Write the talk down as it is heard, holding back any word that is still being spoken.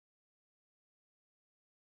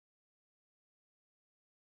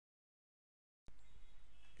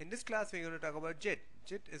In this class we're going to talk about JIT.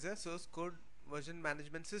 JIT is a source code version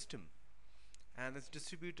management system and it's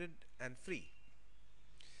distributed and free.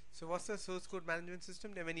 So what's the source code management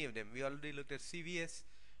system? There are many of them. We already looked at CVS,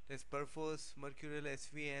 there's Perforce, Mercurial,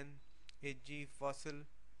 SVN, HG, Fossil,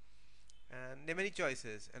 and there are many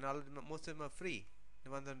choices, and all of them, most of them are free. The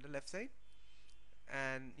ones on the left side,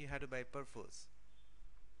 and you have to buy Perforce.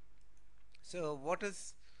 So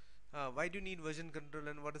why do you need version control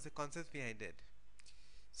and what is the concept behind it?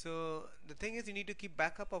 So the thing is, you need to keep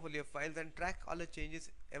backup of all your files and track all the changes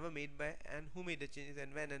ever made by and who made the changes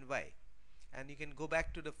and when and why. And you can go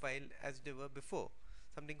back to the file as they were before.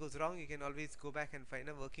 Something goes wrong, you can always go back and find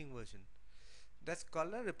a working version. That's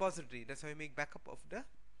called a repository. That's how you make backup of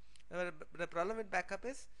the problem with backup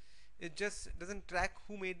is it just doesn't track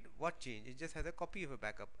who made what change. It just has a copy of a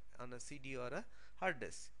backup on a CD or a hard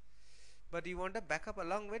disk. But you want a backup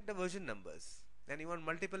along with the version numbers, and you want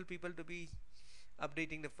multiple people to be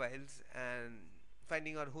updating the files and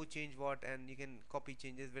finding out who changed what, and you can copy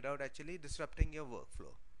changes without actually disrupting your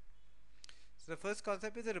workflow. So the first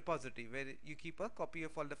concept is a repository where you keep a copy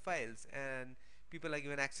of all the files and people are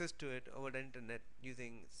given access to it over the internet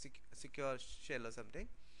using secure shell or something,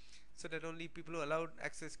 so that only people who allowed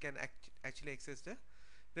access can actually access the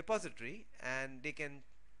repository, and they can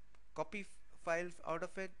copy files out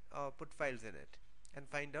of it or put files in it and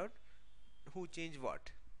find out who changed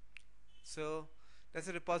what. So that's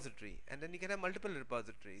a repository, and then you can have multiple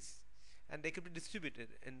repositories and they could be distributed.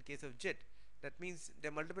 In case of JIT, that means there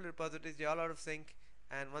are multiple repositories, they're all out of sync,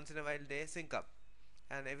 and once in a while they sync up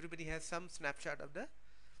and everybody has some snapshot of the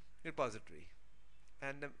repository.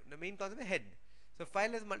 And the main concept is head. So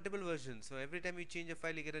file has multiple versions, so every time you change a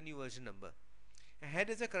file you get a new version number. A head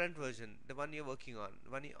is a current version, the one you're working on,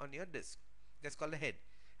 one on your disk. That's called a head,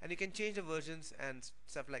 and you can change the versions and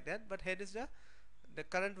stuff like that, but head is the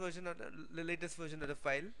current version or the latest version of the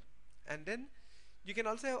file. And then you can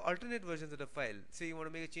also have alternate versions of the file. Say you want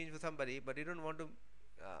to make a change for somebody, but you don't want to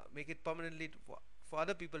make it permanently for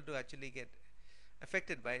other people to actually get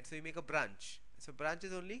affected by it, so you make a branch. So branch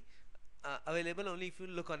is only available only if you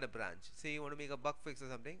look on the branch. Say you want to make a bug fix or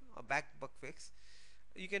something, or back bug fix,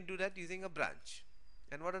 you can do that using a branch.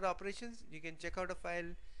 And what are the operations? You can check out a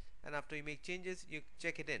file, and after you make changes you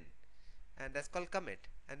check it in, and that's called commit,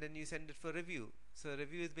 and then you send it for review. So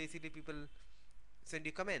review is basically people send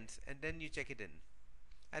you comments and then you check it in.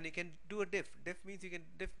 And you can do a diff. Diff means you can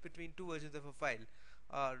diff between two versions of a file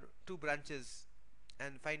or two branches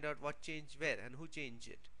and find out what changed where and who changed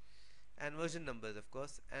it. And version numbers, of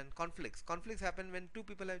course. And conflicts happen when two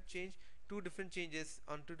people have changed two different changes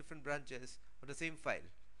on two different branches of the same file,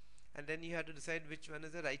 and then you have to decide which one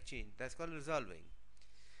is the right change. That's called resolving.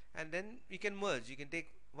 And then you can merge. You can take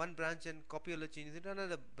one branch and copy all the changes into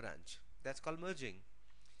another branch. That's called merging.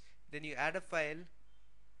 Then you add a file,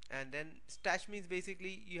 and then stash means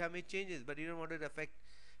basically you have made changes but you don't want it to affect,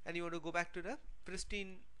 and you want to go back to the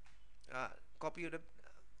pristine copy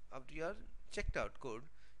of your checked out code.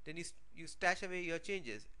 Then you stash away your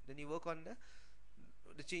changes, then you work on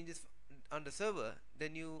the changes on the server.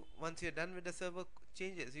 Then once you're done with the server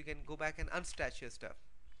changes, you can go back and unstash your stuff.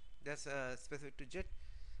 That's specific to JIT.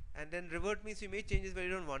 And then revert means you made changes but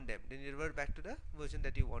you don't want them, then you revert back to the version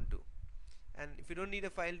that you want to. And if you don't need a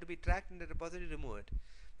file to be tracked in the repository, remove it.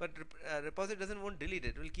 But repository doesn't want to delete it.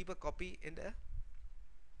 It will keep a copy in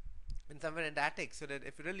somewhere in the attic, so that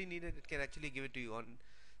if you really need it, it can actually give it to you on.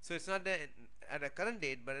 So it's not there at a current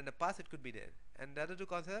date, but in the past it could be there. And the other two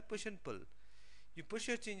concepts are push and pull. You push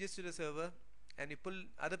your changes to the server, and you pull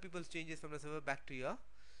other people's changes from the server back to your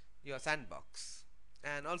sandbox.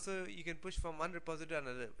 And also you can push from one repository to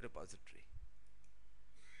another repository.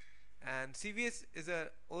 And CVS is a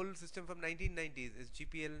old system from 1990s. It's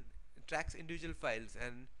GPL, it tracks individual files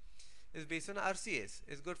and is based on RCS.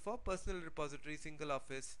 It's good for personal repository, single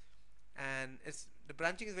office, and the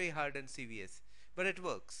branching is very hard in CVS, but it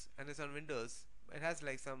works, and it's on Windows. It has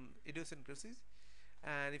like some idiosyncrasies,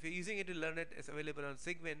 and if you're using it to learn it, it's available on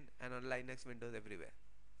Cygwin and on Linux, Windows, everywhere.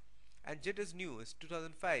 And JIT is new, it's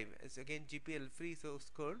 2005. It's again GPL, free source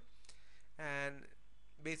code, and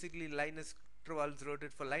basically Linus Torvalds wrote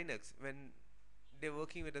it for Linux when they're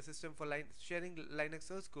working with a system for sharing Linux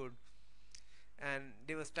source code, and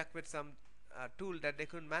they were stuck with some tool that they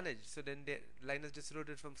couldn't manage. So then Linus just wrote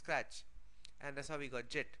it from scratch, and that's how we got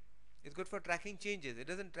JIT. It's good for tracking changes. It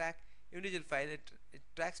doesn't track individual file, it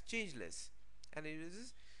tracks changeless, and it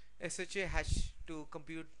uses SHA hash to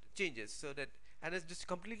compute changes, so that, and it's just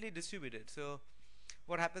completely distributed. So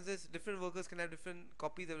what happens is different workers can have different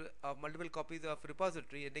copies of multiple copies of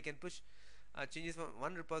repository, and they can push changes from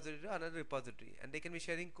one repository to another repository, and they can be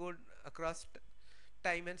sharing code across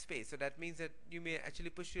time and space. So that means that you may actually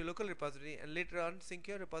push to your local repository and later on sync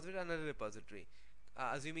your repository to another repository,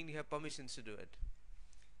 assuming you have permissions to do it.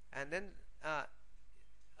 And then uh,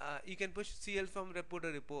 you can push CL from repo to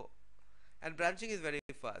repo, and branching is very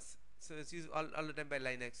fast. So it's used all the time by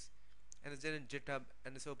Linux, and it's done in GitHub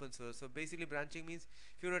and it's open source. So basically, branching means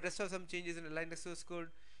if you want to test out some changes in the Linux source code,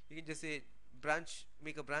 you can just say branch,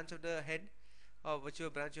 make a branch of the head of whichever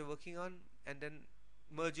branch you're working on, and then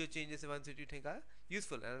merge your changes the ones that you think are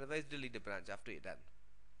useful, and otherwise delete the branch after you're done.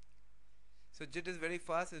 So JIT is very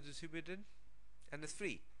fast, it's distributed, and it's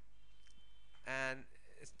free, and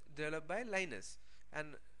it's developed by Linus and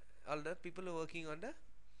all the people who are working on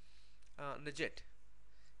the JIT.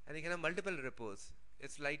 And you can have multiple repos.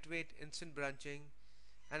 It's lightweight, instant branching,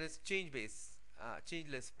 and it's change based,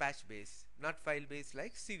 changeless, patch based, not file based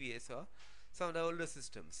like CVS or some of the older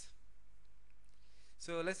systems.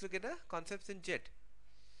 So let's look at the concepts in JIT.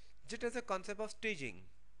 JIT has a concept of staging,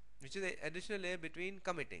 which is an additional layer between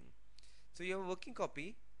committing. So you have a working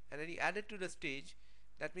copy, and then you add it to the stage.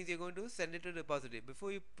 That means you're going to send it to the repository.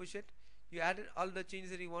 Before you push it, you added all the changes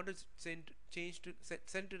that you want to send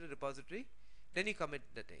to the repository. Then you commit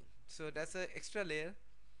the thing. So that's an extra layer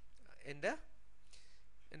in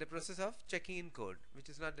the process of checking in code, which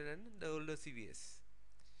is not done in the older CVS.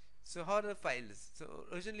 So how are the files? So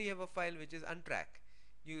originally you have a file which is untrack.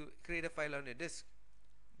 You create a file on your disk.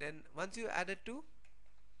 Then once you add it to,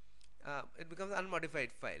 it becomes an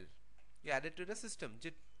unmodified file. You add it to the system.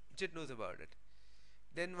 JIT knows about it.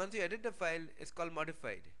 Then once you edit the file, it's called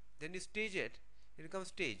modified. Then you stage it. It becomes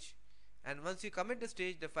stage. And once you commit the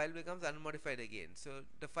stage, the file becomes unmodified again. So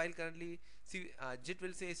the file currently, JIT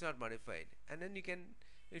will say it's not modified. And then you can,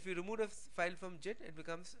 if you remove the file from JIT, it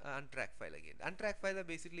becomes an untracked file again. Untracked files are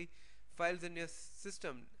basically files in your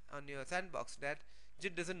system, on your sandbox, that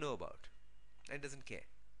JIT doesn't know about and doesn't care.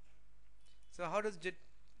 So how does JIT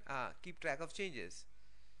keep track of changes?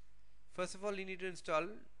 First of all, you need to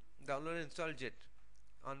download and install JIT.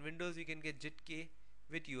 On Windows, you can get JITk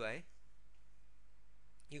with UI.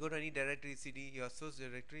 You go to any directory, cd, your source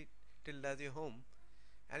directory, tilde as your home,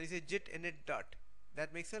 and you say JIT init dot.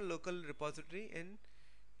 That makes a local repository in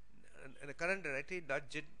the current directory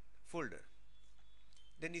 .jit folder.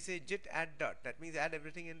 Then you say JIT add dot. That means add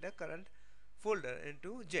everything in the current folder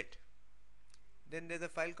into JIT. Then there's a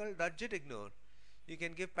file called .jit ignore. You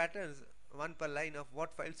can give patterns, one per line, of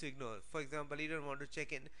what files to ignore. For example, you don't want to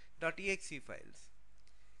check in .exe files.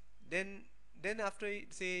 Then after,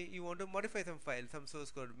 say you want to modify some file, some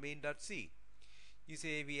source code, main.c, you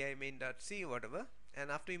say vi main.c whatever,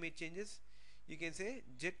 and after you make changes, you can say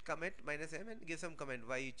JIT commit -m and give some comment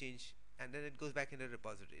why you change, and then it goes back into the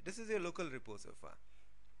repository. This is your local repo so far.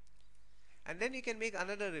 And then you can make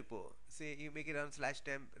another repo. Say you make it on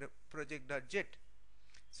 /temp project.jit.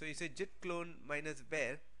 So you say JIT clone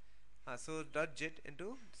 -var so .jit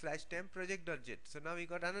into /temp project.jit. So now we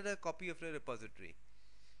got another copy of the repository.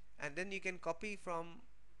 And then you can copy from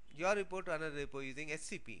your repo to another repo using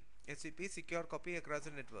SCP. SCP, secure copy across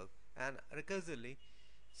the network, and recursively,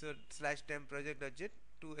 so /temp project.jit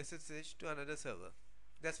to SSH to another server.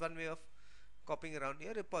 That's one way of copying around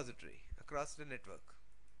your repository across the network.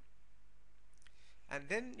 And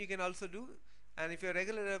then you can also do, and if you're a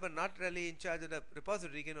regular developer not really in charge of the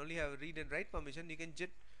repository, you can only have read and write permission, you can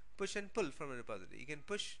JIT push and pull from a repository. You can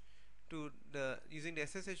push to the using the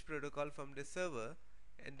SSH protocol from this server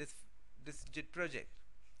and this JIT project,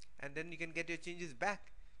 and then you can get your changes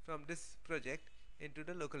back from this project into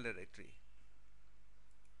the local directory.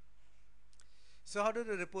 So how do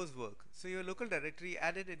the repos work? So your local directory,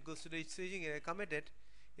 added, it goes to the staging area, commit it,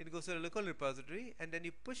 it goes to the local repository, and then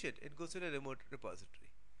you push it, it goes to the remote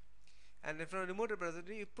repository. And then from a remote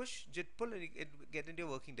repository, you push JIT pull and it get into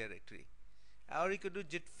your working directory. Or you could do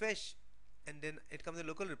JIT fetch, and then it comes to the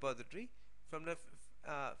local repository. From the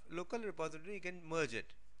local repository, you can merge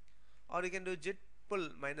it. Or you can do JIT pull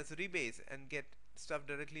 -rebase and get stuff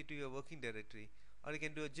directly to your working directory. Or you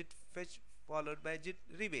can do a JIT fetch followed by JIT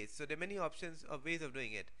rebase. So there are many options of ways of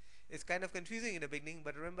doing it. It's kind of confusing in the beginning,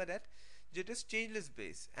 but remember that JIT is changeless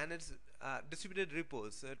base and it's distributed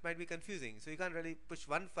repos, so it might be confusing. So you can't really push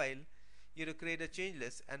one file. You have to create a change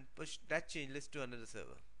list and push that change list to another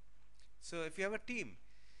server. So if you have a team,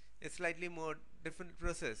 it's slightly more different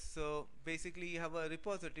process. So basically you have a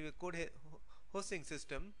repository, a code hosting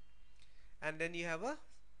system, and then you have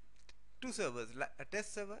two servers, a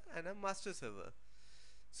test server and a master server.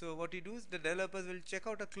 So what you do is the developers will check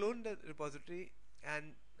out a clone the repository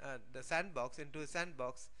and the sandbox into a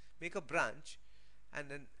sandbox, make a branch, and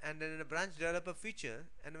then in a branch develop a feature,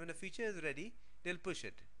 and when a feature is ready, they'll push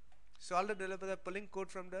it. So all the developers are pulling code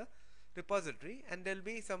from the repository, and there'll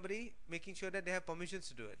be somebody making sure that they have permissions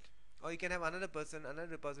to do it. Or you can have another person, another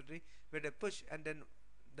repository where they push, and then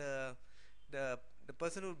the the the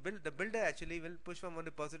person who build the builder actually will push from one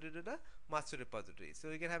repository to the master repository. So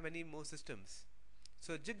you can have many more systems.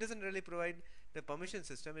 So Git doesn't really provide the permission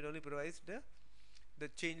system; it only provides the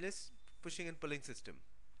changeless pushing and pulling system.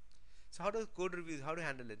 So how does code reviews? How to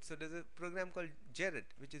handle it? So there's a program called Gerrit,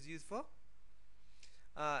 which is used for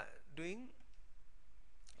doing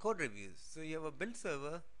code reviews. So you have a build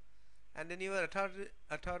server, and then you have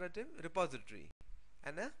authoritative repository,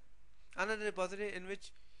 and another repository in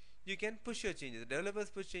which you can push your changes. The developers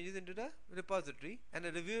push changes into the repository, and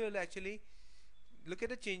the reviewer will actually look at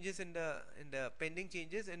the changes in the pending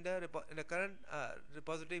changes in the current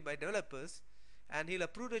repository by developers, and he'll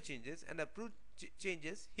approve the changes, and approved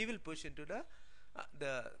changes he will push into uh,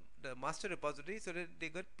 the the master repository, so that they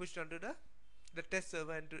get pushed onto the test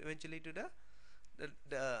server, and eventually to the,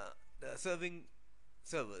 the the serving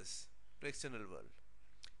servers to external world.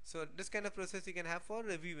 So this kind of process you can have for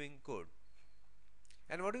reviewing code.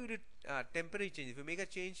 And what do you do? Temporary change. If you make a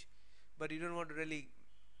change, but you don't want to really,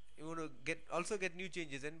 you want to get new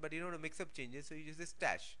changes in, but you don't want to mix up changes, so you use this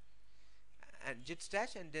stash and git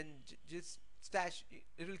stash, and then just stash.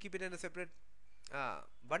 It will keep it in a separate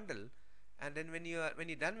bundle, and then when you're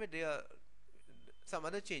done with your some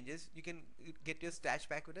other changes, you can get your stash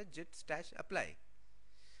back with a git stash apply.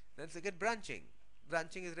 Let's look at branching.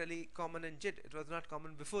 Branching is really common in Git. It was not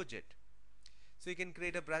common before Git. So you can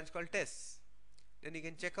create a branch called tests. Then you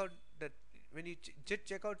can check out that when you Git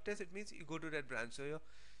checkout test, it means you go to that branch. So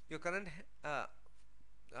your current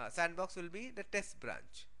sandbox will be the test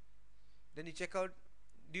branch. Then you check out,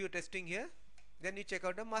 do your testing here. Then you check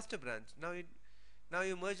out the master branch. Now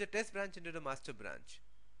you merge the test branch into the master branch,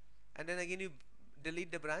 and then again you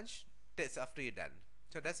delete the branch test after you're done.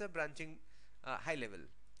 So that's a branching high level.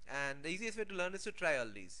 And the easiest way to learn is to try all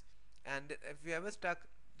these. And if you ever stuck,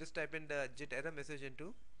 just type in the Git error message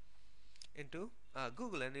into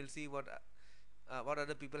Google, and you'll see what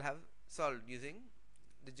other people have solved using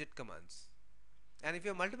the Git commands. And if you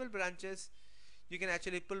have multiple branches, you can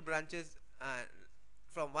actually pull branches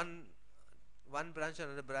from one branch to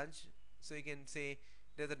another branch. So you can say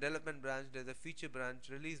there's a development branch, there's a feature branch,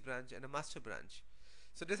 release branch, and a master branch.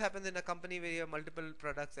 So this happens in a company where you have multiple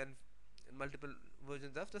products and multiple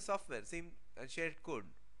versions of the software, same shared code,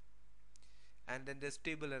 and then there's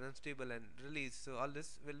stable and unstable and release. So all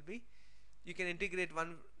this will be, you can integrate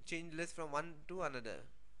one change list from one to another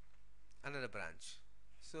branch.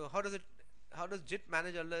 So how does Git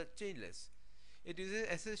manage all the change lists? It uses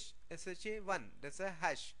SHA-1. That's a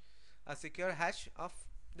hash, a secure hash of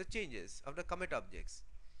the changes of the commit objects.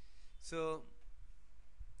 So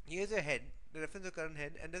here's a head, the reference to current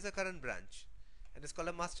head, and there's a current branch, and it's called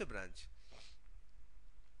a master branch.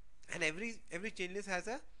 And every change list has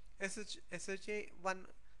a SHA-1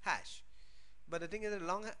 hash. But the thing is,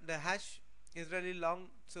 the hash is really long,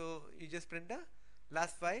 so you just print the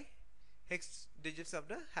last 5 hex digits of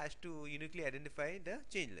the hash to uniquely identify the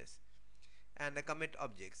change list and the commit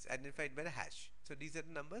objects identified by the hash. So these are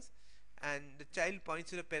the numbers, and the child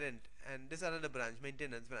points to the parent, and this another branch,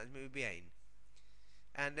 maintenance branch, maybe behind.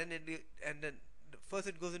 And then first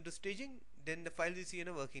it goes into staging, then the files you see in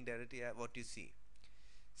a working directory are what you see.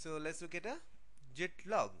 So let's look at a Git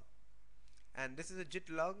log, and this is a Git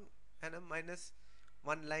log, and a minus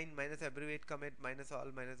one line, minus abbreviate, commit, minus all,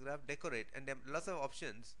 minus graph, decorate, and there are lots of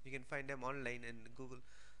options. You can find them online in Google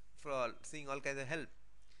for seeing all kinds of help.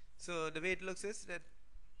 So the way it looks is that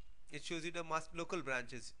it shows you the local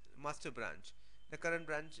branches, master branch, the current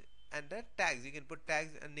branch, and the tags. You can put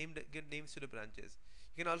tags and give names to the branches.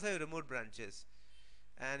 You can also have remote branches,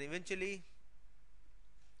 and eventually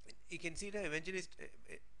you can see that eventually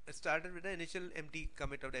it started with the initial empty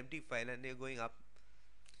commit of the empty file, and they're going up.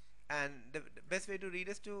 And the best way to read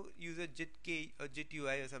is to use a git k or git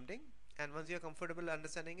ui or something, and once you're comfortable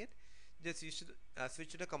understanding it, just you should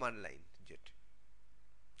switch to the command line git.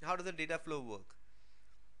 How does the data flow work?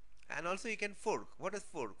 And also you can fork. What is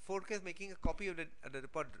fork? Fork is making a copy of the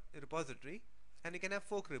repository, and you can have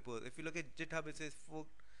fork repos. If you look at GitHub, it says fork.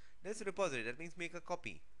 There's a repository, that means make a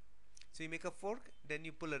copy. So you make a fork, then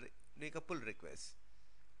you make a pull request.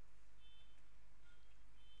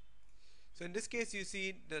 So in this case, you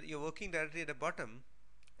see your working directory at the bottom,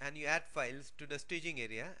 and you add files to the staging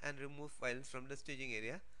area and remove files from the staging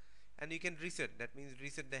area, and you can reset. That means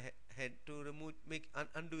reset the head to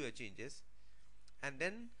undo your changes, and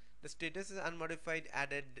then the status is unmodified,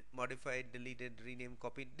 added, modified, deleted, renamed,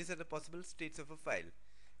 copied. These are the possible states of a file.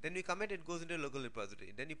 Then we commit, it goes into a local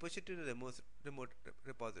repository. Then you push it to the remote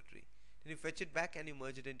repository. Then you fetch it back and you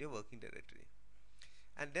merge it into your working directory.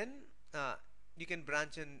 And then uh, you can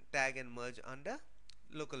branch and tag and merge on the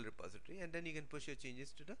local repository, and then you can push your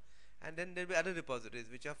changes to the, and then there'll be other repositories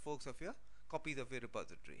which are forks of your copies of your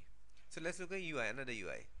repository. So let's look at UI, another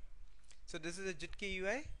UI. So this is a JITK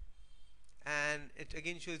UI, and it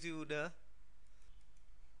again shows you the,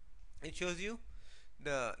 it shows you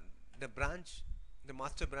the the branch, the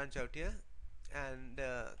master branch out here, and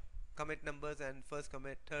the commit numbers, and first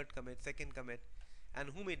commit, third commit, second commit, and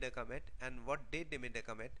who made the commit and what date they made the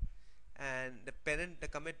commit, and the parent, the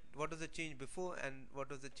commit, what was the change before and what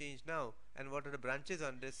was the change now, and what are the branches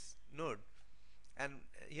on this node. And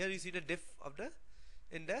here you see the diff of the,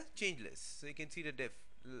 in the change list, so you can see the diff.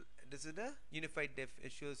 This is the unified diff.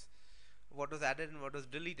 It shows what was added and what was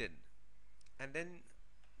deleted, and then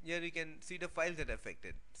here you can see the files that are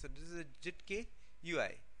affected. So this is a JITK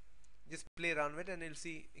UI. Just play around with it and you'll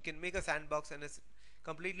see you can make a sandbox, and it's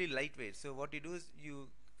completely lightweight. So what you do is you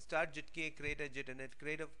start JITK, create a JIT init,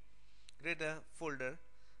 create a folder,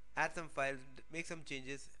 add some files, make some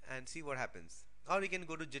changes, and see what happens. Or you can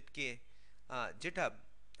go to JITK GitHub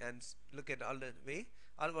and look at all the way,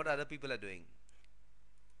 all what other people are doing.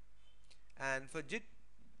 And for JIT,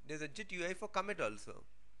 there's a JIT UI for commit also.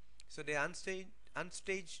 So they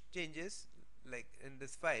unstaged changes like in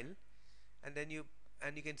this file, and then you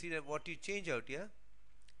can see that what you change out here,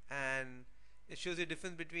 and it shows you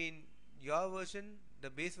difference between your version, the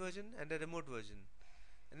base version, and the remote version.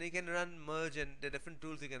 And you can run merge, and the different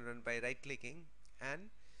tools you can run by right clicking, and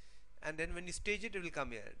then when you stage it, it will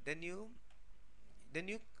come here. Then you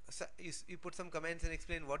put some comments and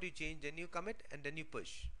explain what you change, then you commit, and then you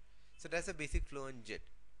push. So that's a basic flow in JIT.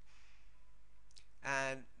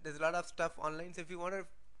 And there's a lot of stuff online, so if you want to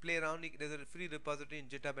play around, there's a free repository in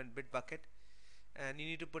GitHub and Bitbucket, and you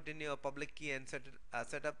need to put in your public key and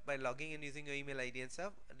set up by logging in using your email ID and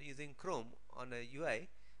stuff, using Chrome on a UI,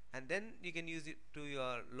 and then you can use it to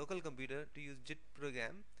your local computer to use JIT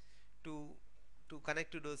program to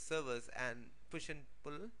connect to those servers and push and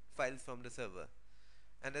pull files from the server.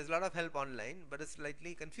 And there's a lot of help online, but it's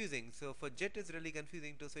slightly confusing. So for JIT it's really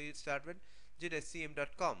confusing too, so you start with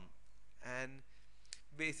jitscm.com and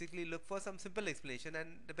basically look for some simple explanation,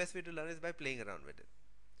 and the best way to learn is by playing around with it.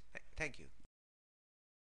 Thank you.